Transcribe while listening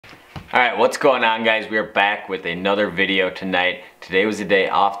Alright, what's going on, guys? We are back with another video tonight. Today was a day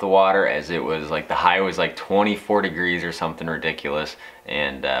off the water, as it was like the high was like 24 degrees or something ridiculous,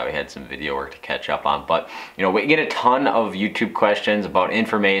 and we had some video work to catch up on. But you know, we get a ton of YouTube questions about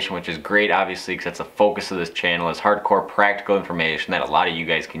information, which is great, obviously, because that's the focus of this channel, is hardcore practical information that a lot of you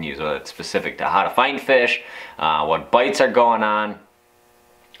guys can use, whether it's specific to how to find fish, what bites are going on,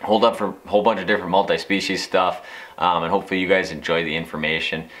 hold up for a whole bunch of different multi-species stuff, and hopefully you guys enjoy the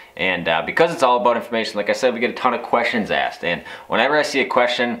information. And because it's all about information, like I said, we get a ton of questions asked, and whenever I see a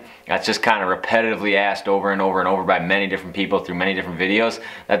question that's just kind of repetitively asked over and over and over by many different people through many different videos,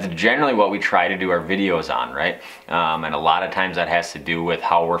 that's generally what we try to do our videos on, right? And a lot of times that has to do with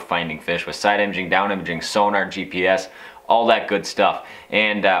how we're finding fish with side imaging, down imaging, sonar, GPS, all that good stuff.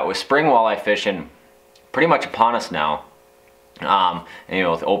 And with spring walleye fishing pretty much upon us now, and, you know,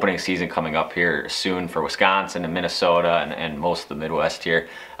 with the opening season coming up here soon for Wisconsin and Minnesota and most of the Midwest here,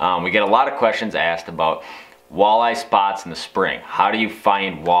 we get a lot of questions asked about walleye spots in the spring. How do you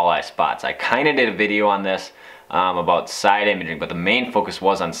find walleye spots? I kind of did a video on this about side imaging, but the main focus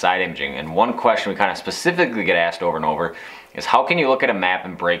was on side imaging. And one question we kind of specifically get asked over and over is, how can you look at a map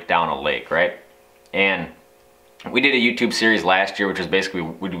and break down a lake, right? And we did a YouTube series last year, which was basically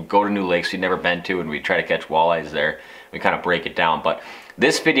we'd go to new lakes we'd never been to and we'd try to catch walleyes there. We kind of break it down. But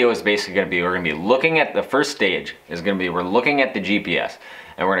this video is basically going to be, we're going to be looking at the first stage is going to be, we're looking at the GPS.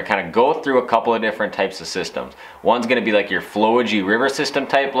 And we're going to kind of go through a couple of different types of systems. One's going to be like your flowagey river system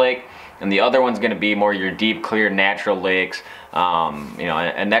type lake, and the other one's going to be more your deep, clear, natural lakes. You know,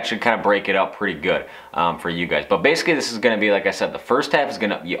 and that should kind of break it up pretty good for you guys. But basically this is going to be, like I said, the first half is going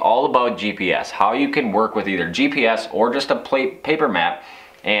to be all about GPS, how you can work with either GPS or just a paper map,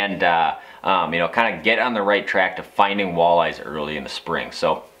 and you know, kind of get on the right track to finding walleyes early in the spring.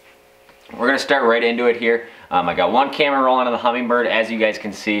 So we're going to start right into it here. I got one camera rolling on the Humminbird, as you guys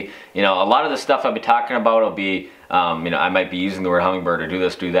can see. You know, a lot of the stuff I'll be talking about will be, you know, I might be using the word Humminbird or do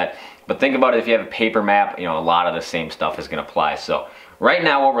this, do that. But think about it, if you have a paper map, you know, a lot of the same stuff is going to apply. So right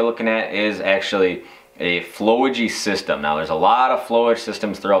now what we're looking at is actually a flowagey system. Now there's a lot of flowage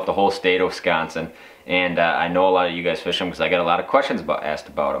systems throughout the whole state of Wisconsin, and I know a lot of you guys fish them because I get a lot of questions asked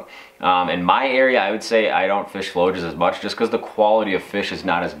about them. In my area, I would say I don't fish flowages as much just because the quality of fish is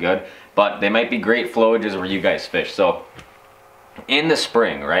not as good, but they might be great flowages where you guys fish. So in the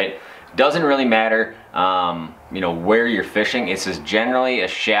spring, right, doesn't really matter you know, where you're fishing. It's just generally a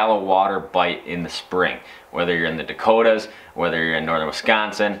shallow water bite in the spring, whether you're in the Dakotas, whether you're in northern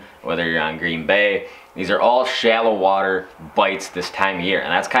Wisconsin, whether you're on Green Bay. These are all shallow water bites this time of year, and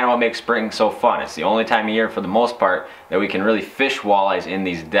that's kind of what makes spring so fun. It's the only time of year for the most part that we can really fish walleyes in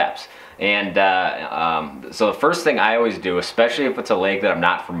these depths. And so the first thing I always do, especially if it's a lake that I'm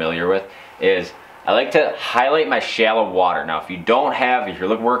not familiar with, is I like to highlight my shallow water. Now if you don't have, if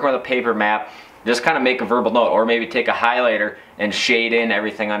you're working with a paper map, just kind of make a verbal note, or maybe take a highlighter and shade in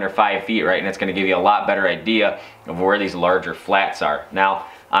everything under 5 feet, right? And it's going to give you a lot better idea of where these larger flats are. Now,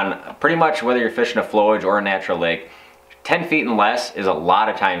 on pretty much whether you're fishing a flowage or a natural lake, 10 feet and less is a lot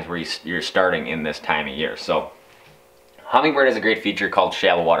of times where you're starting in this time of year. So Humminbird has a great feature called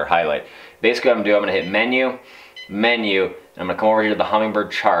Shallow Water Highlight. Basically what I'm going to do, I'm going to hit menu, and I'm going to come over here to the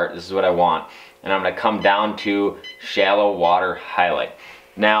Humminbird chart. This is what I want. And I'm going to come down to Shallow Water Highlight.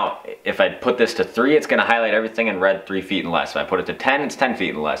 Now, if I put this to 3, it's going to highlight everything in red 3 feet and less. If I put it to 10, it's 10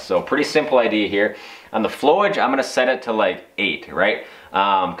 feet and less. So pretty simple idea here. On the flowage, I'm going to set it to like 8, right?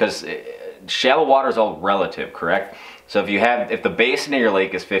 Because shallow water is all relative, correct? So if the basin of your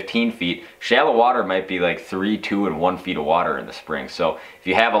lake is 15 feet, shallow water might be like 3, 2, and 1 feet of water in the spring. So if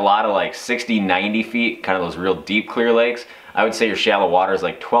you have a lot of like 60, 90 feet, kind of those real deep clear lakes, I would say your shallow water is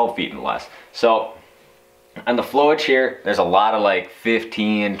like 12 feet and less. So on the flowage here, there's a lot of like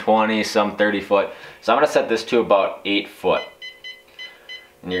 15, 20, some 30 foot. So I'm going to set this to about 8 foot.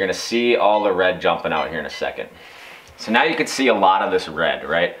 And you're going to see all the red jumping out here in a second. So now you can see a lot of this red,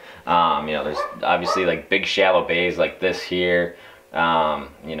 right? You know, there's obviously like big shallow bays like this here.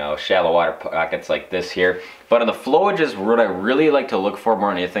 You know, shallow water pockets like this here. But on the flowages, what I really like to look for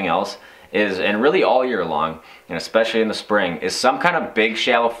more than anything else is, and really all year long, and especially in the spring, is some kind of big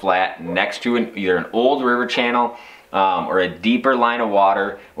shallow flat next to either an old river channel or a deeper line of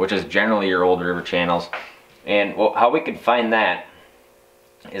water, which is generally your old river channels. And how we can find that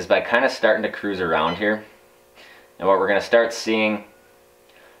is by kind of starting to cruise around here. And what we're going to start seeing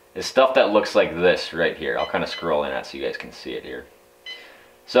is stuff that looks like this right here. I'll kind of scroll in that so you guys can see it here.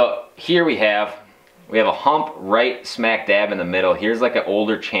 So here we have a hump right smack dab in the middle. Here's like an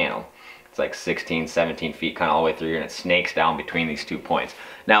older channel. It's like 16, 17 feet kind of all the way through here, and it snakes down between these 2 points.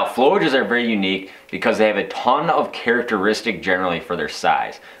 Now, flowages are very unique because they have a ton of characteristic generally for their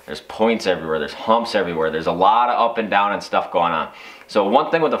size. There's points everywhere, there's humps everywhere, there's a lot of up and down and stuff going on. So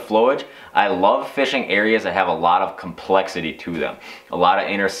one thing with the flowage, I love fishing areas that have a lot of complexity to them. A lot of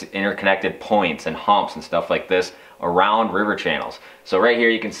interconnected points and humps and stuff like this around river channels. So right here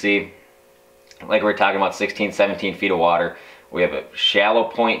you can see, like we're talking about 16, 17 feet of water. We have a shallow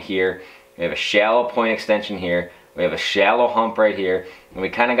point here, we have a shallow point extension here, we have a shallow hump right here, and we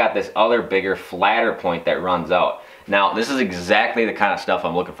kind of got this other bigger, flatter point that runs out. Now, this is exactly the kind of stuff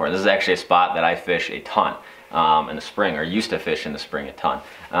I'm looking for. This is actually a spot that I fish a ton in the spring, or used to fish in the spring a ton.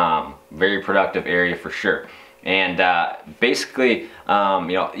 Very productive area for sure. And basically, you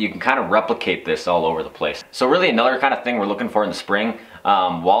know, you can kind of replicate this all over the place. So really another kind of thing we're looking for in the spring,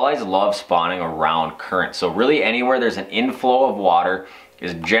 walleyes love spawning around current. So really anywhere there's an inflow of water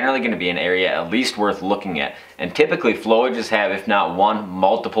is generally going to be an area at least worth looking at. And typically flowages have, if not one,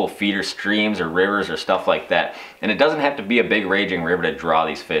 multiple feeder streams or rivers or stuff like that. And it doesn't have to be a big raging river to draw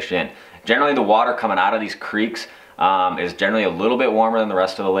these fish in. Generally the water coming out of these creeks is generally a little bit warmer than the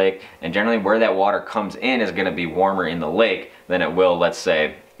rest of the lake, and generally where that water comes in is going to be warmer in the lake than it will, let's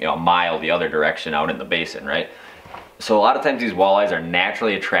say, you know, a mile the other direction out in the basin, right? So a lot of times these walleyes are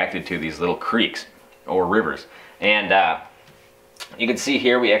naturally attracted to these little creeks or rivers. And you can see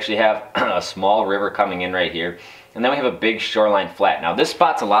here we actually have a small river coming in right here, and then we have a big shoreline flat. Now this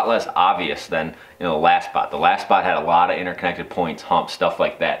spot's a lot less obvious than, you know, the last spot. The last spot had a lot of interconnected points, humps, stuff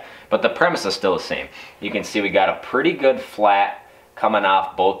like that. But the premise is still the same. You can see we got a pretty good flat coming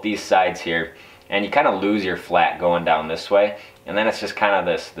off both these sides here, and you kind of lose your flat going down this way, and then it's just kind of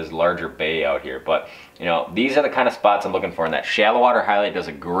this larger bay out here. But you know, these are the kind of spots I'm looking for, and that shallow water highlight does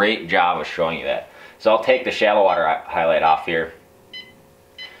a great job of showing you that. So I'll take the shallow water highlight off here,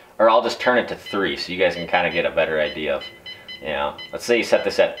 or I'll just turn it to 3 so you guys can kind of get a better idea of, you know, let's say you set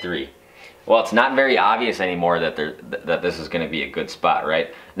this at 3. Well, it's not very obvious anymore that this is going to be a good spot,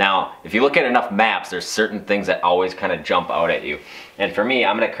 right? Now, if you look at enough maps, there's certain things that always kind of jump out at you. And for me,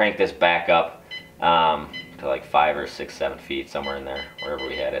 I'm going to crank this back up to like 5 or 6, 7 feet, somewhere in there, wherever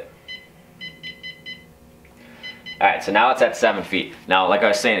we had it. Alright, so now it's at 7 feet. Now, like I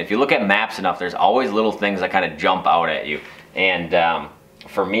was saying, if you look at maps enough, there's always little things that kind of jump out at you. And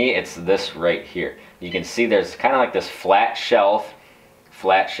for me, it's this right here. You can see there's kind of like this flat shelf,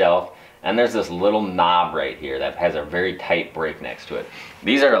 and there's this little knob right here that has a very tight break next to it.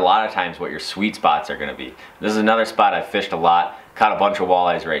 These are a lot of times what your sweet spots are going to be. This is another spot I've fished a lot, caught a bunch of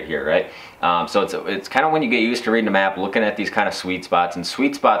walleyes right here, right? So it's kind of when you get used to reading the map, looking at these kind of sweet spots, and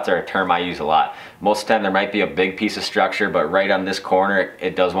sweet spots are a term I use a lot. Most of the time there might be a big piece of structure, but right on this corner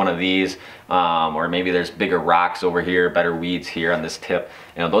it does one of these, or maybe there's bigger rocks over here, better weeds here on this tip.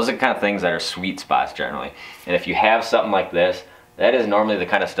 You know, those are the kind of things that are sweet spots generally. And if you have something like this, that is normally the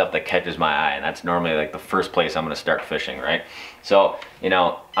kind of stuff that catches my eye, and that's normally like the first place I'm going to start fishing, right? So, you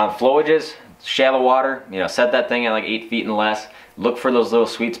know, on flowages, shallow water, you know, set that thing at like 8 feet and less. Look for those little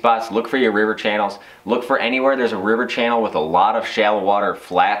sweet spots. Look for your river channels. Look for anywhere there's a river channel with a lot of shallow water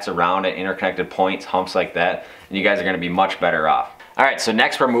flats around it, interconnected points, humps like that, and you guys are going to be much better off. Alright, so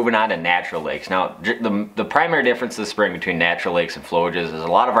next we're moving on to natural lakes. Now, the primary difference this spring between natural lakes and flowages is a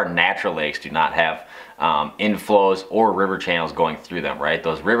lot of our natural lakes do not have inflows or river channels going through them, right?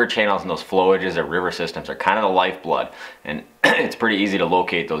 Those river channels and those flowages or river systems are kind of the lifeblood, and it's pretty easy to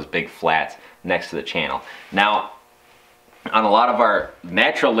locate those big flats next to the channel. Now, on a lot of our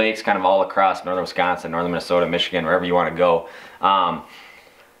natural lakes, kind of all across northern Wisconsin, northern Minnesota, Michigan, wherever you want to go,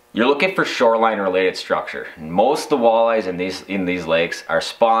 you're looking for shoreline related structure. Most of the walleyes in these lakes are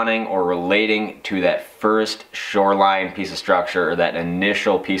spawning or relating to that first shoreline piece of structure, or that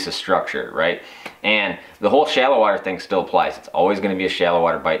initial piece of structure, right? And the whole shallow water thing still applies. It's always going to be a shallow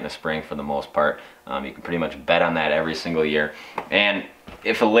water bite in the spring for the most part. You can pretty much bet on that every single year. And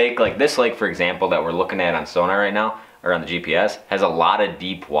if a lake like this lake, for example, that we're looking at on sonar right now, or on the GPS, has a lot of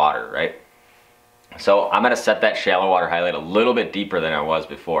deep water, right? So I'm going to set that shallow water highlight a little bit deeper than I was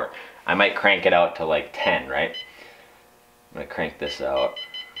before. I might crank it out to like 10, right? I'm going to crank this out.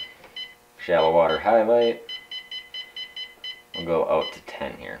 Shallow water highlight. We'll go out to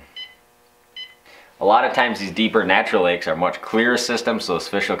 10 here. A lot of times these deeper natural lakes are much clearer systems, so those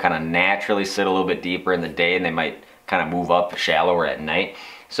fish will kind of naturally sit a little bit deeper in the day, and they might kind of move up shallower at night.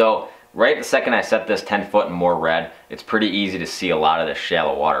 So right the second I set this 10 foot and more red, it's pretty easy to see a lot of this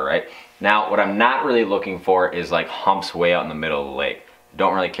shallow water, right? Now, what I'm not really looking for is like humps way out in the middle of the lake.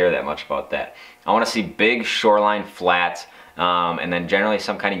 Don't really care that much about that. I want to see big shoreline flats, and then generally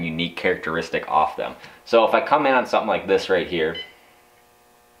some kind of unique characteristic off them. So if I come in on something like this right here,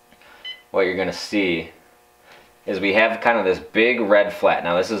 what you're gonna see is we have kind of this big red flat.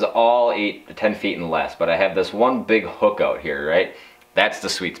 Now this is all 8 to 10 feet and less, but I have this one big hook out here, right? That's the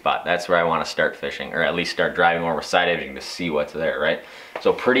sweet spot. That's where I want to start fishing, or at least start driving over side edging to see what's there, right?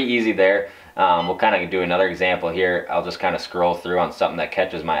 So pretty easy there. We'll kind of do another example here. I'll just kind of scroll through on something that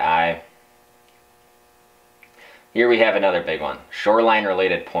catches my eye. Here we have another big one, shoreline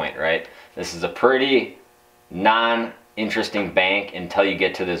related point, right? This is a pretty non-interesting bank until you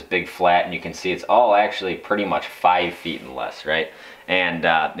get to this big flat, and you can see it's all actually pretty much 5 feet and less, right? And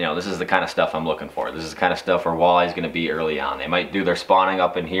you know, this is the kind of stuff I'm looking for. This is the kind of stuff where walleye is going to be early on. They might do their spawning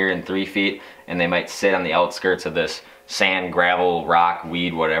up in here in 3 feet, and they might sit on the outskirts of this sand, gravel, rock,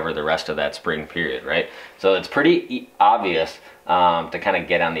 weed, whatever, the rest of that spring period, right? So it's pretty obvious to kind of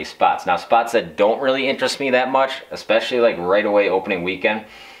get on these spots. Now, spots that don't really interest me that much, especially like right away opening weekend,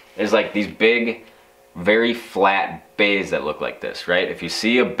 is like these big, very flat bays that look like this, right? If you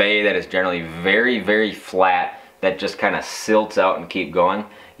see a bay that is generally very, very flat, that just kind of silts out and keep going,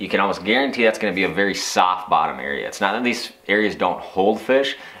 you can almost guarantee that's going to be a very soft bottom area. It's not that these areas don't hold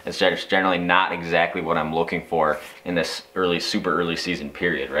fish, it's just generally not exactly what I'm looking for in this super early season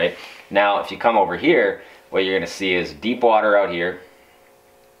period, right? Now, if you come over here, what you're going to see is deep water out here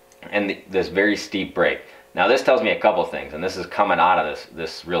and this very steep break. Now this tells me a couple things, and this is coming out of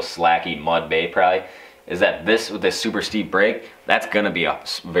this real slacky mud bay probably, is that with this super steep break, that's going to be a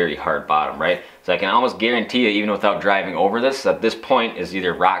very hard bottom, right? So I can almost guarantee you, even without driving over this, that this point is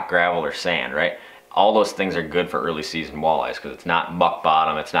either rock, gravel, or sand, right? All those things are good for early season walleyes because it's not muck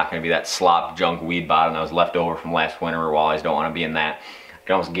bottom. It's not going to be that slop, junk, weed bottom that was left over from last winter where walleyes don't want to be in that. I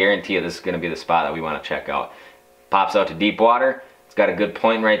can almost guarantee you this is going to be the spot that we want to check out. Pops out to deep water. It's got a good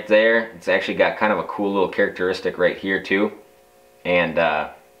point right there. It's actually got kind of a cool little characteristic right here too. And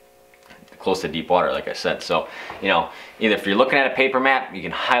close to deep water, like I said. So, you know, either if you're looking at a paper map, you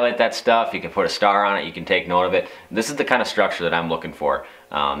can highlight that stuff, you can put a star on it, you can take note of it. This is the kind of structure that I'm looking for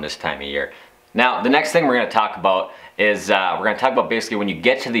this time of year. Now, the next thing we're going to talk about is we're going to talk about basically when you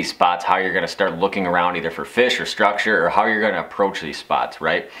get to these spots, how you're going to start looking around either for fish or structure, or how you're going to approach these spots,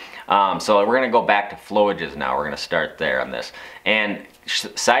 right? So we're going to go back to flowages now. We're going to start there on this. And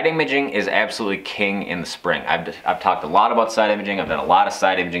side imaging is absolutely king in the spring. I've talked a lot about side imaging. I've done a lot of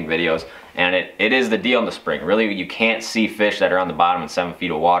side imaging videos, and it is the deal in the spring. Really, you can't see fish that are on the bottom in 7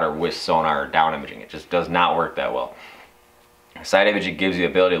 feet of water with sonar or down imaging. It just does not work that well. Side imaging gives you the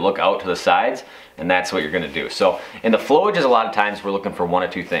ability to look out to the sides, and that's what you're going to do. So in the flowages, a lot of times we're looking for one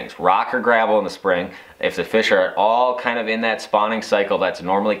of two things: rock or gravel in the spring. If the fish are all kind of in that spawning cycle, that's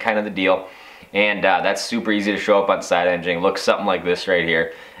normally kind of the deal. And that's super easy to show up on side imaging. Looks something like this right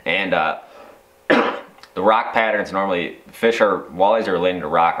here. And the rock patterns, normally walleyes are related to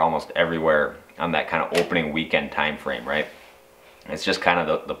rock almost everywhere on that kind of opening weekend time frame, right? It's just kind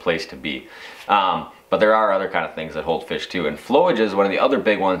of the place to be. But there are other kind of things that hold fish too. And flowages, one of the other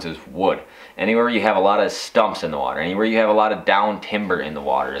big ones is wood. Anywhere you have a lot of stumps in the water, anywhere you have a lot of down timber in the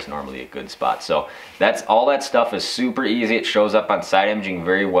water is normally a good spot. So all that stuff is super easy. It shows up on side imaging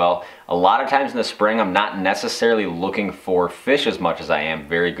very well. A lot of times in the spring, I'm not necessarily looking for fish as much as I am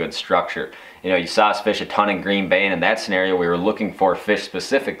very good structure. You know, you saw us fish a ton in Green Bay, and in that scenario, we were looking for fish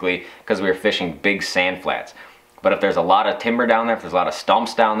specifically because we were fishing big sand flats. But if there's a lot of timber down there, if there's a lot of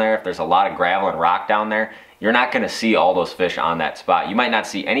stumps down there, if there's a lot of gravel and rock down there, you're not going to see all those fish on that spot. You might not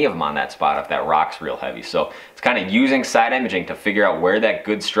see any of them on that spot if that rock's real heavy. So it's kind of using side imaging to figure out where that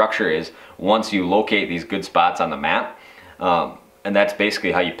good structure is once you locate these good spots on the map. And that's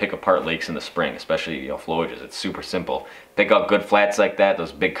basically how you pick apart lakes in the spring, especially, you know, flowages. It's super simple. Pick out good flats like that,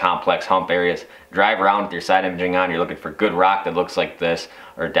 those big complex hump areas. Drive around with your side imaging on. You're looking for good rock that looks like this,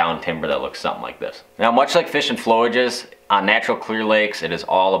 or down timber that looks something like this. Now, much like fishing flowages, on natural clear lakes, it is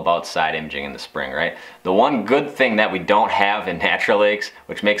all about side imaging in the spring, right? The one good thing that we don't have in natural lakes,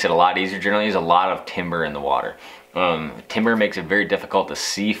 which makes it a lot easier generally, is a lot of timber in the water. Timber makes it very difficult to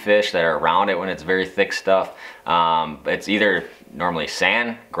see fish that are around it when it's very thick stuff. It's either normally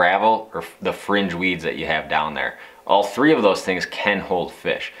sand, gravel, or the fringe weeds that you have down there. All three of those things can hold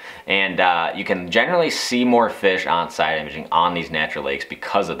fish. And you can generally see more fish on side imaging on these natural lakes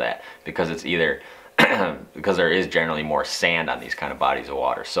because of that. Because it's either, because there is generally more sand on these kind of bodies of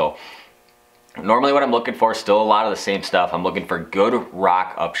water. So normally what I'm looking for is still a lot of the same stuff. I'm looking for good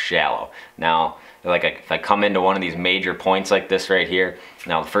rock up shallow. Now, if I come into one of these major points like this right here,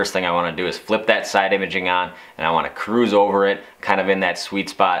 now the first thing I want to do is flip that side imaging on, and I want to cruise over it, kind of in that sweet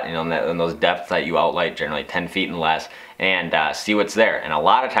spot, you know, in those depths that you outline, generally 10 feet and less, and see what's there. And a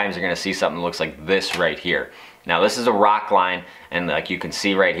lot of times you're going to see something that looks like this right here. Now this is a rock line, and like you can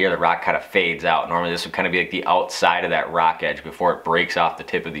see right here, the rock kind of fades out. Normally this would kind of be like the outside of that rock edge before it breaks off the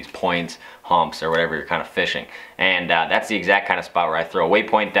tip of these points, humps, or whatever you're kind of fishing. And that's the exact kind of spot where I throw a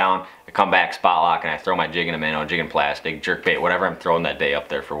waypoint down, I come back, spot lock, and I throw my jig in a minnow, jig in plastic, jerkbait, whatever I'm throwing that day up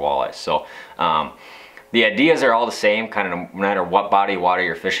there for walleyes. So the ideas are all the same, kind of no matter what body of water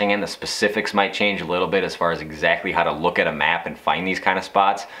you're fishing in. The specifics might change a little bit as far as exactly how to look at a map and find these kind of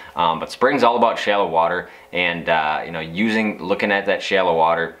spots. But spring's all about shallow water, and you know, looking at that shallow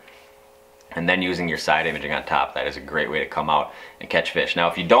water and then using your side imaging on top. That is a great way to come out and catch fish. Now,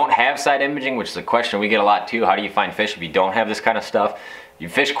 if you don't have side imaging, which is a question we get a lot too, how do you find fish if you don't have this kind of stuff? You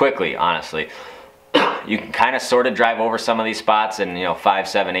fish quickly, honestly. You can kind of sort of drive over some of these spots in, you know, 5,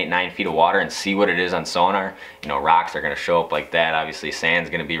 7, 8, 9 feet of water and see what it is on sonar. You know, rocks are going to show up like that. Obviously, sand's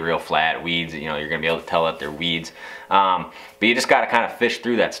going to be real flat. Weeds, you know, you're going to be able to tell that they're weeds. But you just got to kind of fish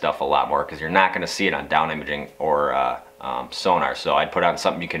through that stuff a lot more because you're not going to see it on down imaging or sonar. So I'd put on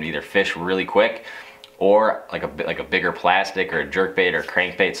something you can either fish really quick, or like a bigger plastic or a jerkbait or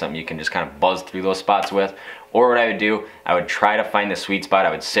crankbait, something you can just kind of buzz through those spots with. Or what I would do, I would try to find the sweet spot.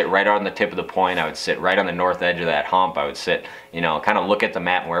 I would sit right on the tip of the point. I would sit right on the north edge of that hump. I would sit, you know, kind of look at the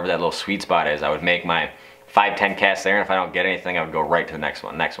map, and wherever that little sweet spot is, I would make my 5, 10 casts there, and if I don't get anything, I would go right to the next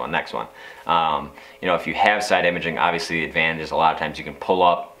one, next one, next one. You know, if you have side imaging, obviously the advantage is a lot of times you can pull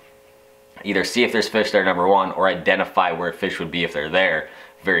up, either see if there's fish there, number one, or identify where fish would be if they're there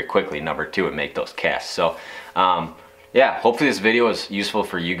very quickly, number two, and make those casts. So yeah, hopefully this video is useful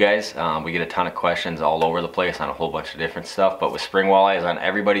for you guys. We get a ton of questions all over the place on a whole bunch of different stuff, but with spring walleye is on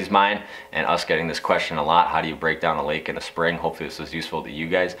everybody's mind, and us getting this question a lot, how do you break down a lake in the spring? Hopefully this was useful to you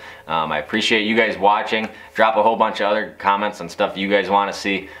guys. I appreciate you guys watching. Drop a whole bunch of other comments on stuff you guys want to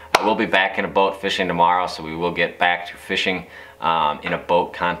see. I will be back in a boat fishing tomorrow, so we will get back to fishing in a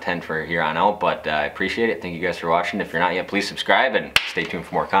boat content for here on out, but I appreciate it. Thank you guys for watching. If you're not yet, please subscribe and stay tuned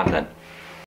for more content.